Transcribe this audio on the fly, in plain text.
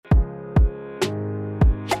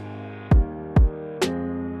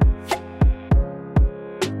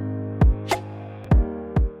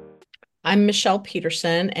I'm Michelle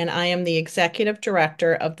Peterson, and I am the executive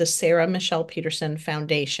director of the Sarah Michelle Peterson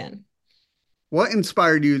Foundation. What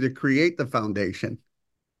inspired you to create the foundation?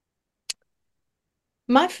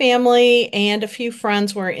 My family and a few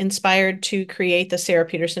friends were inspired to create the Sarah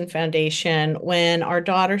Peterson Foundation when our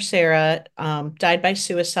daughter Sarah died by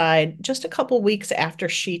suicide just a couple weeks after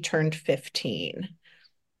she turned 15.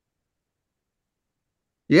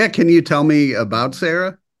 Yeah, can you tell me about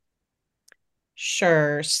Sarah?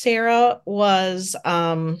 Sure, Sarah was,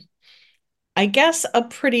 I guess, a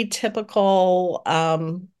pretty typical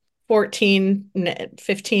 14,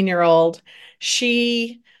 15-year-old.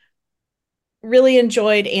 She really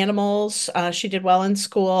enjoyed animals. She did well in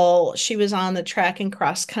school. She was on the track and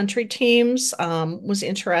cross country teams, was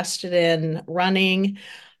interested in running.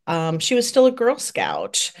 She was still a Girl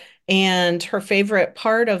Scout, and her favorite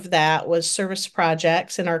part of that was service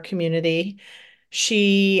projects in our community.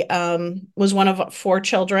 She was one of four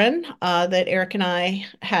children that Eric and I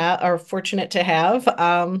are fortunate to have.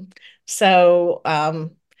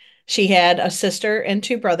 So she had a sister and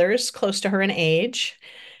two brothers close to her in age,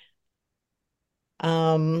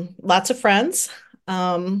 lots of friends.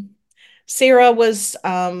 Um, Sarah was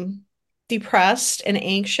depressed and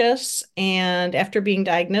anxious, and after being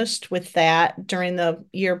diagnosed with that during the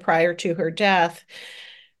year prior to her death,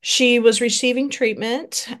 she was receiving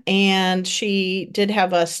treatment and she did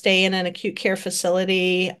have a stay in an acute care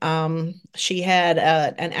facility. She had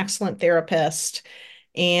an excellent therapist.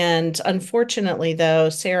 And unfortunately, though,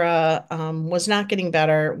 Sarah was not getting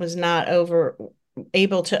better, was not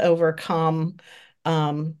able to overcome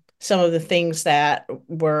some of the things that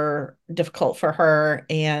were difficult for her,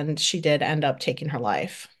 and she did end up taking her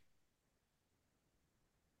life.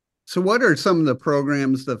 So, what are some of the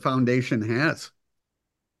programs the foundation has?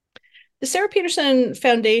 The Sarah Peterson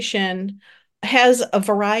Foundation has a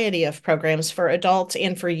variety of programs for adults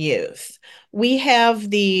and for youth. We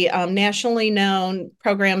have the nationally known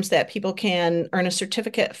programs that people can earn a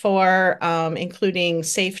certificate for, including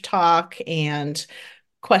Safe Talk and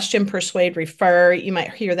Question, Persuade, Refer. You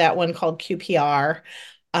might hear that one called QPR.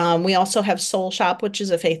 We also have Soul Shop, which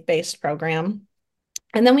is a faith-based program.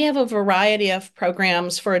 And then we have a variety of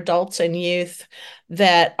programs for adults and youth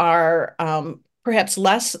that are perhaps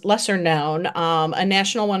lesser known. A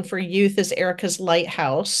national one for youth is Erica's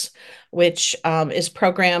Lighthouse, which is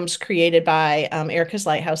programs created by Erica's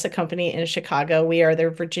Lighthouse, a company in Chicago. We are their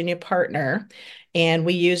Virginia partner, and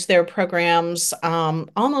we use their programs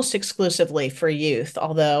almost exclusively for youth,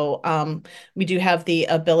 although we do have the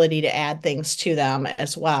ability to add things to them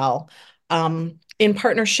as well. In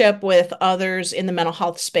partnership with others in the mental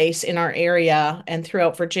health space in our area and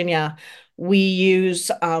throughout Virginia, we use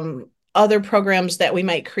other programs that we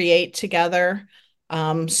might create together.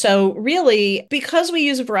 So, really, because we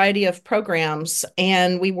use a variety of programs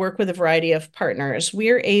and we work with a variety of partners,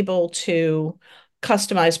 we're able to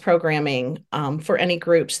customize programming for any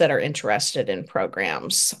groups that are interested in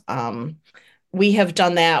programs. We have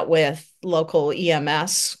done that with local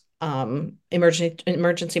EMS,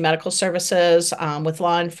 emergency medical services, with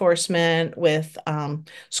law enforcement, with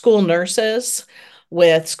school nurses,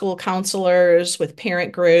 with school counselors, with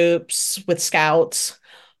parent groups, with scouts,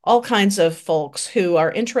 all kinds of folks who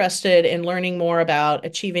are interested in learning more about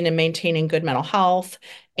achieving and maintaining good mental health,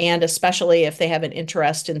 and especially if they have an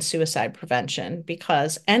interest in suicide prevention,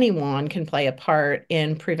 because anyone can play a part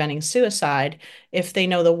in preventing suicide if they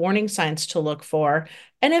know the warning signs to look for,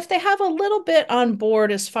 and if they have a little bit on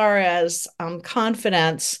board as far as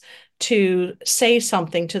confidence to say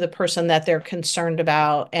something to the person that they're concerned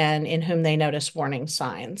about and in whom they notice warning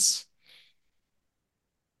signs.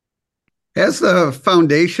 Has the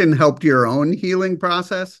foundation helped your own healing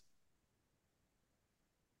process?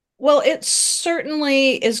 Well, it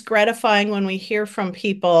certainly is gratifying when we hear from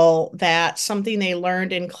people that something they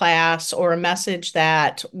learned in class or a message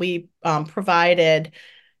that we provided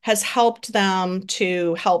has helped them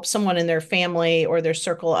to help someone in their family or their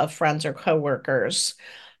circle of friends or coworkers.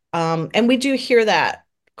 And we do hear that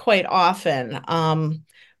quite often.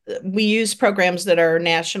 We use programs that are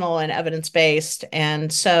national and evidence-based,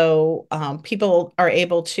 and so people are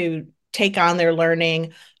able to take on their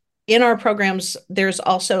learning. In our programs, there's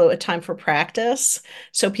also a time for practice.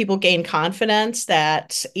 So people gain confidence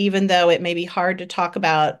that even though it may be hard to talk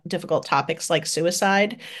about difficult topics like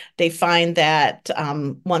suicide, they find that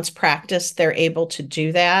once practiced, they're able to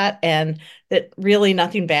do that. And that really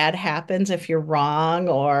nothing bad happens if you're wrong,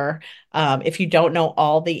 or if you don't know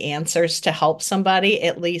all the answers to help somebody.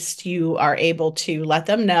 At least you are able to let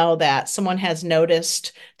them know that someone has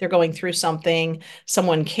noticed they're going through something,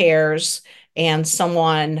 someone cares, and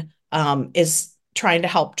someone is trying to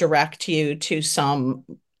help direct you to some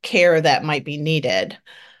care that might be needed.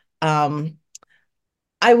 Um,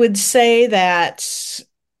 I would say that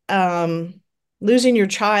um, losing your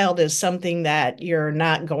child is something that you're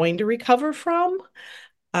not going to recover from.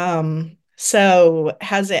 So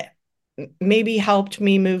has it maybe helped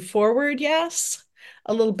me move forward? Yes,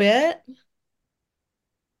 a little bit.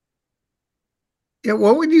 Yeah,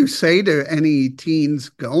 what would you say to any teens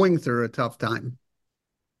going through a tough time?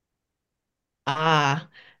 Ah,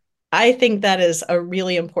 I think that is a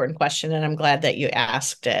really important question, and I'm glad that you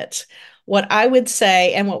asked it. What I would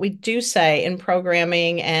say, and what we do say in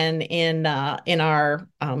programming and in our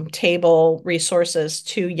table resources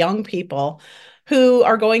to young people who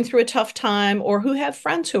are going through a tough time or who have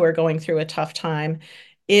friends who are going through a tough time,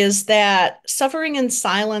 is that suffering in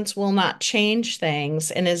silence will not change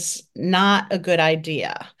things and is not a good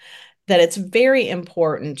idea, that it's very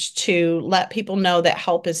important to let people know that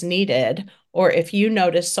help is needed. Or if you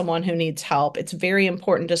notice someone who needs help, it's very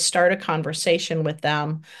important to start a conversation with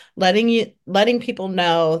them, letting people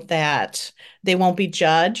know that they won't be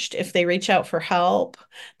judged if they reach out for help,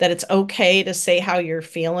 that it's okay to say how you're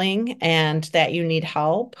feeling and that you need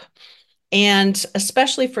help. And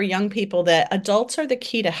especially for young people, that adults are the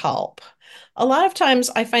key to help. A lot of times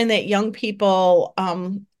I find that young people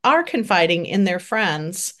are confiding in their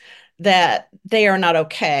friends that they are not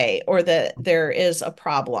okay or that there is a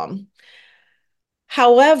problem.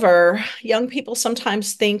 However, young people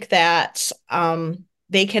sometimes think that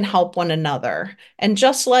they can help one another. And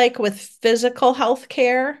just like with physical health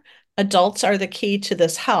care, adults are the key to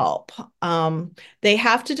this help. They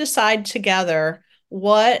have to decide together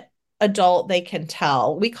what adult they can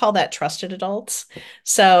tell. We call that trusted adults.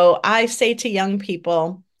 So I say to young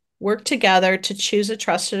people, work together to choose a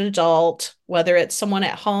trusted adult, whether it's someone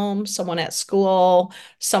at home, someone at school,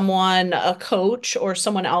 someone, a coach, or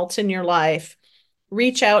someone else in your life.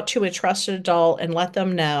 Reach out to a trusted adult and let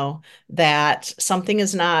them know that something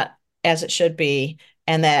is not as it should be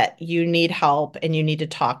and that you need help and you need to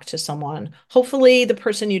talk to someone. Hopefully, the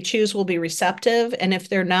person you choose will be receptive. And if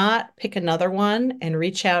they're not, pick another one and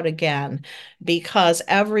reach out again because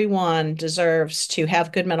everyone deserves to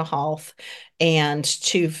have good mental health and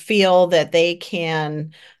to feel that they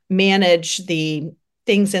can manage the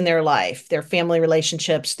things in their life, their family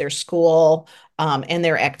relationships, their school, and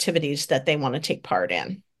their activities that they want to take part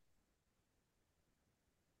in.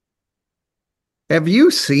 Have you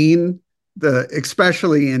seen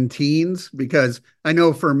especially in teens? Because I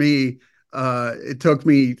know for me, it took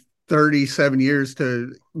me 37 years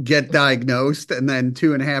to get diagnosed, and then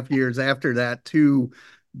 2.5 years after that to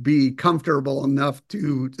be comfortable enough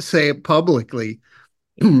to say it publicly.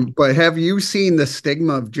 Yeah. But have you seen the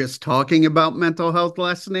stigma of just talking about mental health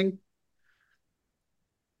lessening?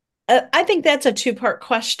 I think that's a two-part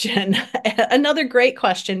question. Another great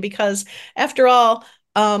question because after all,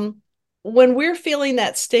 um, when we're feeling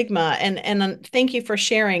that stigma, and thank you for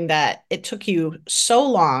sharing that it took you so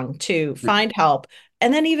long to find help,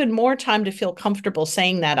 and then even more time to feel comfortable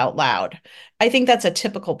saying that out loud. I think that's a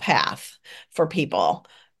typical path for people.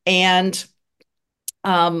 And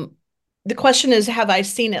um, the question is, have I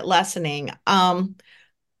seen it lessening?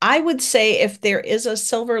 I would say if there is a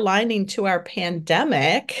silver lining to our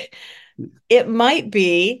pandemic, it might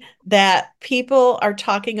be that people are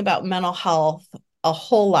talking about mental health a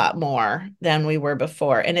whole lot more than we were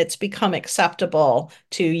before. And it's become acceptable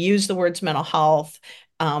to use the words mental health.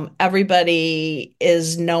 Everybody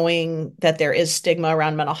is knowing that there is stigma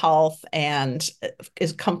around mental health and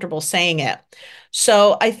is comfortable saying it.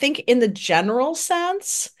 So I think in the general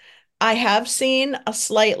sense, I have seen a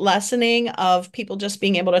slight lessening of people just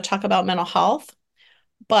being able to talk about mental health.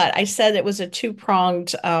 But I said it was a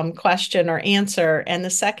two-pronged question or answer. And the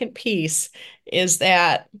second piece is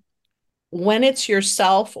that when it's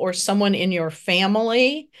yourself or someone in your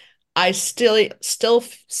family, I still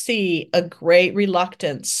see a great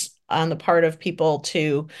reluctance on the part of people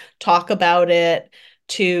to talk about it,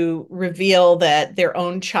 to reveal that their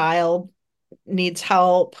own child needs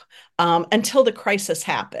help until the crisis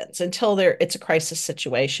happens, until it's a crisis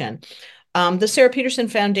situation. The Sarah Peterson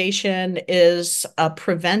Foundation is a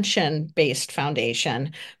prevention-based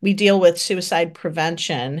foundation. We deal with suicide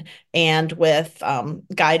prevention and with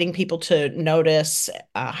guiding people to notice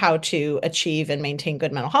how to achieve and maintain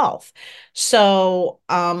good mental health. So,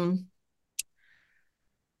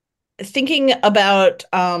 thinking about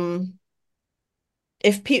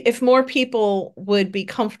if more people would be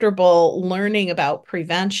comfortable learning about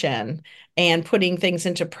prevention and putting things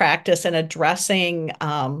into practice and addressing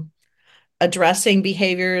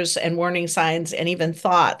behaviors and warning signs and even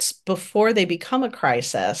thoughts before they become a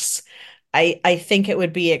crisis, I think it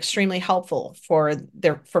would be extremely helpful for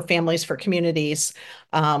families, for communities,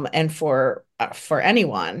 and for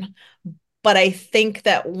anyone. But I think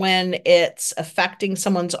that when it's affecting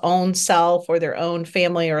someone's own self or their own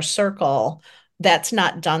family or circle, that's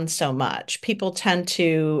not done so much. People tend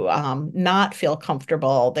to not feel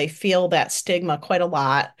comfortable. They feel that stigma quite a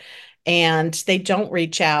lot, and they don't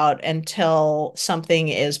reach out until something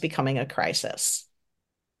is becoming a crisis.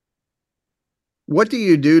 What do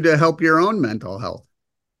you do to help your own mental health?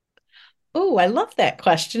 Oh, I love that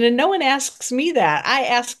question. And no one asks me that. I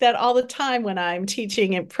ask that all the time when I'm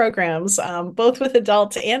teaching in programs, both with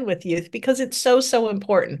adults and with youth, because it's so, so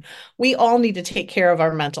important. We all need to take care of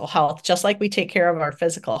our mental health, just like we take care of our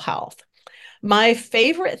physical health. My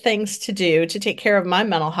favorite things to do to take care of my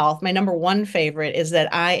mental health, my number one favorite is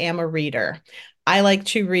that I am a reader. I like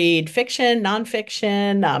to read fiction,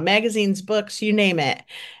 nonfiction, magazines, books, you name it.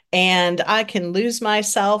 And I can lose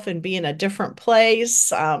myself and be in a different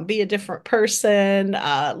place, be a different person,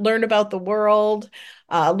 learn about the world,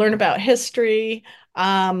 learn about history.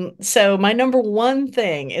 So, my number one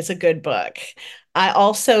thing is a good book. I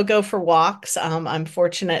also go for walks. I'm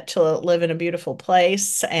fortunate to live in a beautiful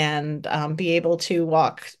place and be able to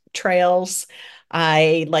walk trails.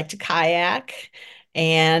 I like to kayak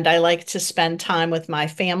and I like to spend time with my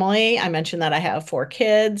family. I mentioned that I have four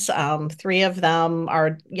kids. Three of them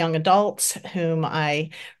are young adults whom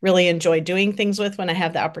I really enjoy doing things with when I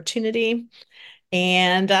have the opportunity.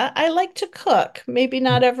 And I like to cook, maybe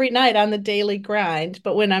not every night on the daily grind,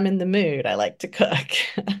 but when I'm in the mood, I like to cook.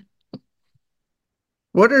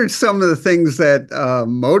 What are some of the things that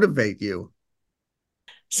motivate you?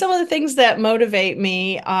 Some of the things that motivate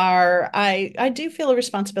me are I do feel a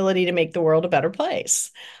responsibility to make the world a better place.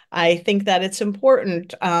 I think that it's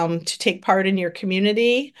important to take part in your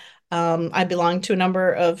community. I belong to a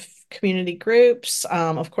number of community groups.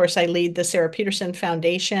 Of course, I lead the Sarah Peterson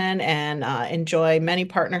Foundation and enjoy many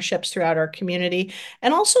partnerships throughout our community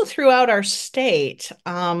and also throughout our state.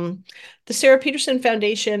 The Sarah Peterson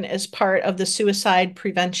Foundation is part of the Suicide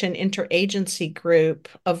Prevention Interagency Group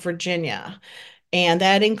of Virginia. And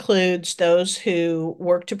that includes those who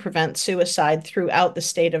work to prevent suicide throughout the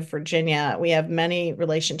state of Virginia. We have many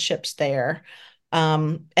relationships there.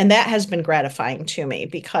 And that has been gratifying to me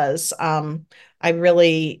because I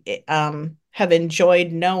really have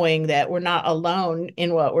enjoyed knowing that we're not alone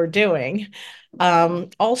in what we're doing.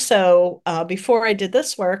 Also, before I did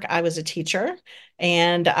this work, I was a teacher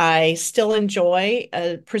and I still enjoy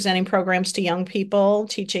presenting programs to young people,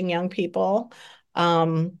 teaching young people.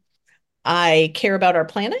 Um, I care about our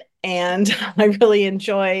planet and I really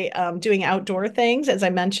enjoy doing outdoor things. As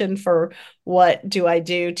I mentioned, for what do I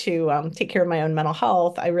do to take care of my own mental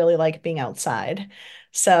health, I really like being outside.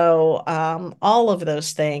 So all of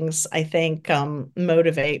those things I think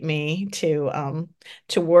motivate me to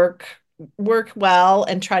work well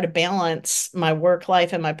and try to balance my work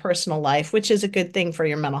life and my personal life, which is a good thing for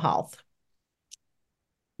your mental health.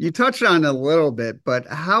 You touched on it a little bit, but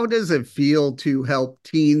how does it feel to help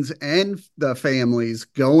teens and the families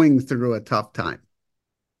going through a tough time?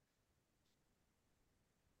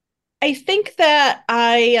 I think that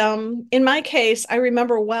in my case, I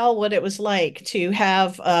remember well what it was like to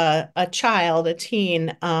have a child, a teen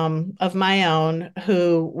of my own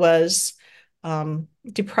who was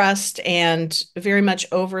depressed and very much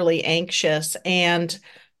overly anxious. And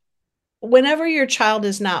whenever your child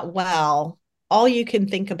is not well, all you can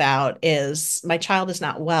think about is, my child is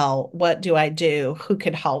not well. What do I do? Who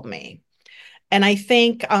could help me? And I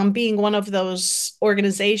think being one of those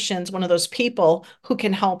organizations, one of those people who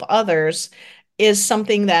can help others, is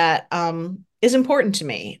something that is important to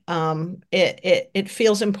me. It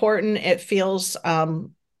feels important. It feels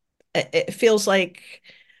like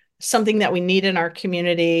something that we need in our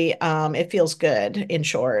community. It feels good, in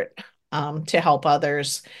short, to help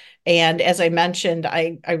others. And as I mentioned,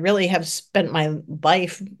 I really have spent my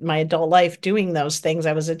life, my adult life, doing those things.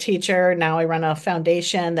 I was a teacher. Now I run a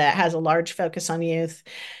foundation that has a large focus on youth.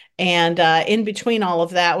 And in between all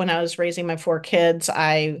of that, when I was raising my four kids,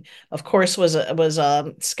 I, of course, was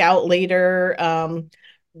a scout leader,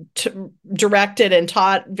 directed and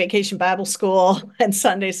taught vacation Bible school and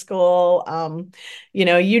Sunday school.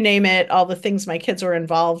 You name it, all the things my kids were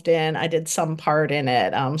involved in, I did some part in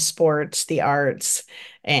it, sports, the arts,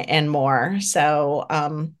 and more. So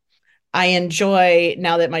I enjoy,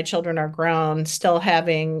 now that my children are grown, still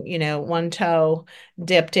having, one toe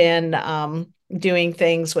dipped in, doing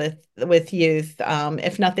things with youth.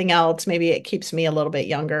 If nothing else, maybe it keeps me a little bit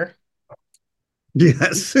younger.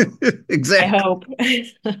 Yes, I exactly. hope.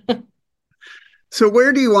 So,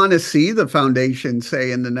 where do you want to see the foundation,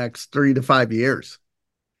 say, in the next 3 to 5 years?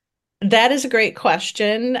 That is a great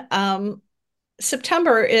question.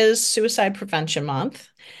 September is Suicide Prevention Month.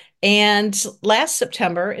 And last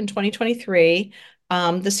September in 2023,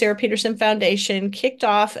 the Sarah Peterson Foundation kicked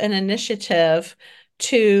off an initiative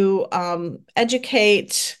to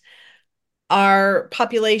educate our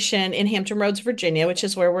population in Hampton Roads, Virginia, which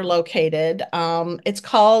is where we're located. It's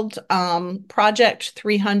called Project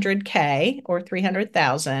 300K or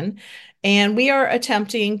 300,000. And we are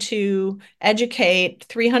attempting to educate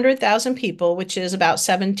 300,000 people, which is about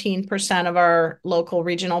 17% of our local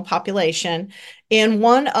regional population, in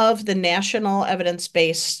one of the national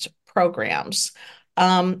evidence-based programs.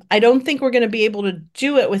 I don't think we're going to be able to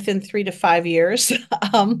do it within 3 to 5 years.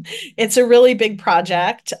 um, it's a really big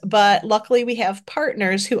project, but luckily we have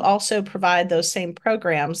partners who also provide those same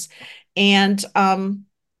programs. And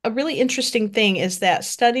a really interesting thing is that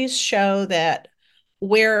studies show that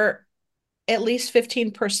where at least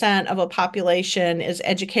 15% of a population is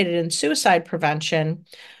educated in suicide prevention,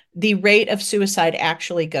 the rate of suicide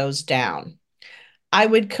actually goes down. I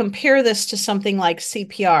would compare this to something like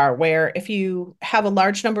CPR, where if you have a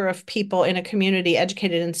large number of people in a community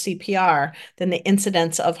educated in CPR, then the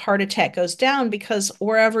incidence of heart attack goes down because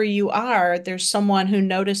wherever you are, there's someone who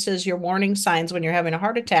notices your warning signs when you're having a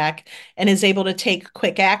heart attack and is able to take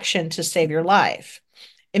quick action to save your life.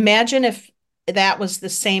 Imagine if that was the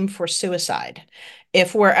same for suicide.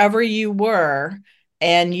 If wherever you were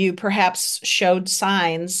and you perhaps showed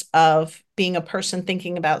signs of being a person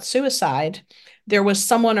thinking about suicide, there was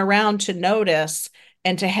someone around to notice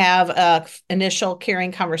and to have a initial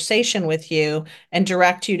caring conversation with you and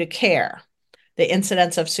direct you to care, the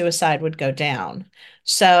incidence of suicide would go down.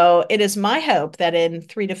 So it is my hope that in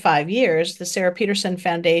 3 to 5 years, the Sarah Peterson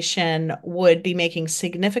Foundation would be making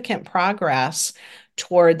significant progress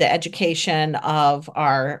toward the education of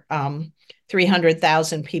our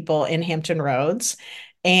 300,000 people in Hampton Roads,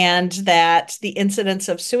 and that the incidence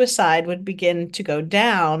of suicide would begin to go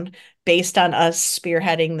down based on us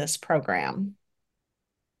spearheading this program.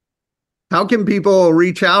 How can people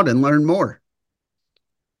reach out and learn more?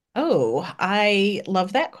 Oh, I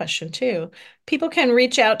love that question too. People can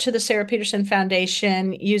reach out to the Sarah Peterson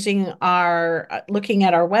Foundation using looking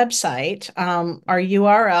at our website. Our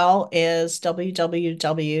URL is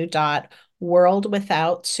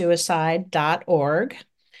www.worldwithoutsuicide.org.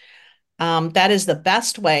 That is the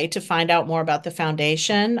best way to find out more about the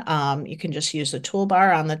foundation. You can just use the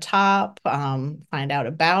toolbar on the top, find out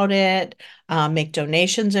about it, make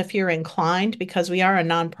donations if you're inclined, because we are a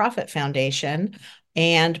nonprofit foundation.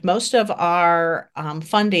 And most of our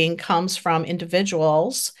funding comes from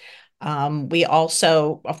individuals. We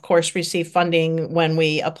also, of course, receive funding when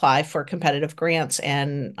we apply for competitive grants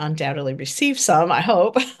and undoubtedly receive some, I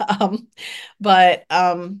hope. um, but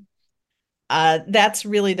that's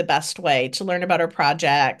really the best way to learn about our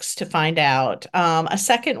projects, to find out. A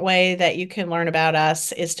second way that you can learn about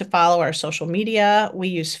us is to follow our social media. We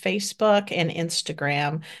use Facebook and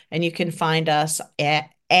Instagram, and you can find us at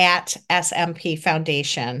SMP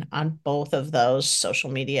Foundation on both of those social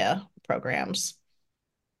media programs.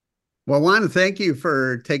 Well, I want to thank you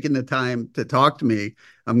for taking the time to talk to me.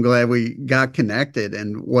 I'm glad we got connected,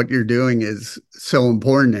 and what you're doing is so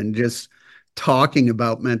important. And just talking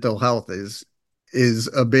about mental health is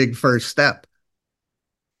a big first step.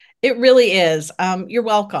 It really is. You're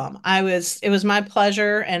welcome. It was my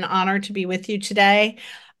pleasure and honor to be with you today.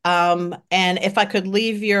 And if I could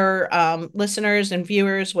leave your listeners and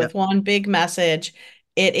viewers Yeah. with one big message,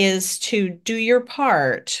 it is to do your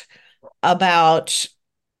part about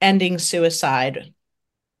ending suicide.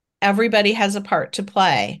 Everybody has a part to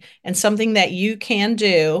play. And something that you can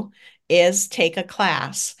do is take a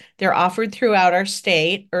class. They're offered throughout our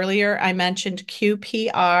state. Earlier, I mentioned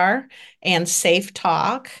QPR and Safe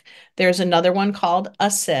Talk. There's another one called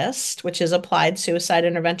Assist, which is Applied Suicide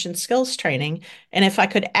Intervention Skills Training. And if I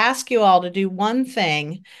could ask you all to do one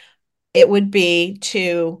thing, it would be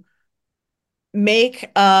to make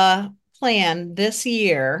a plan this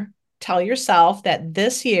year. Tell yourself that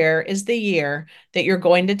this year is the year that you're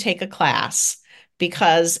going to take a class,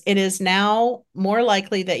 because it is now more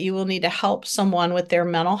likely that you will need to help someone with their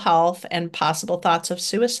mental health and possible thoughts of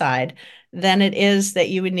suicide than it is that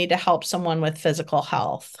you would need to help someone with physical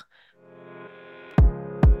health.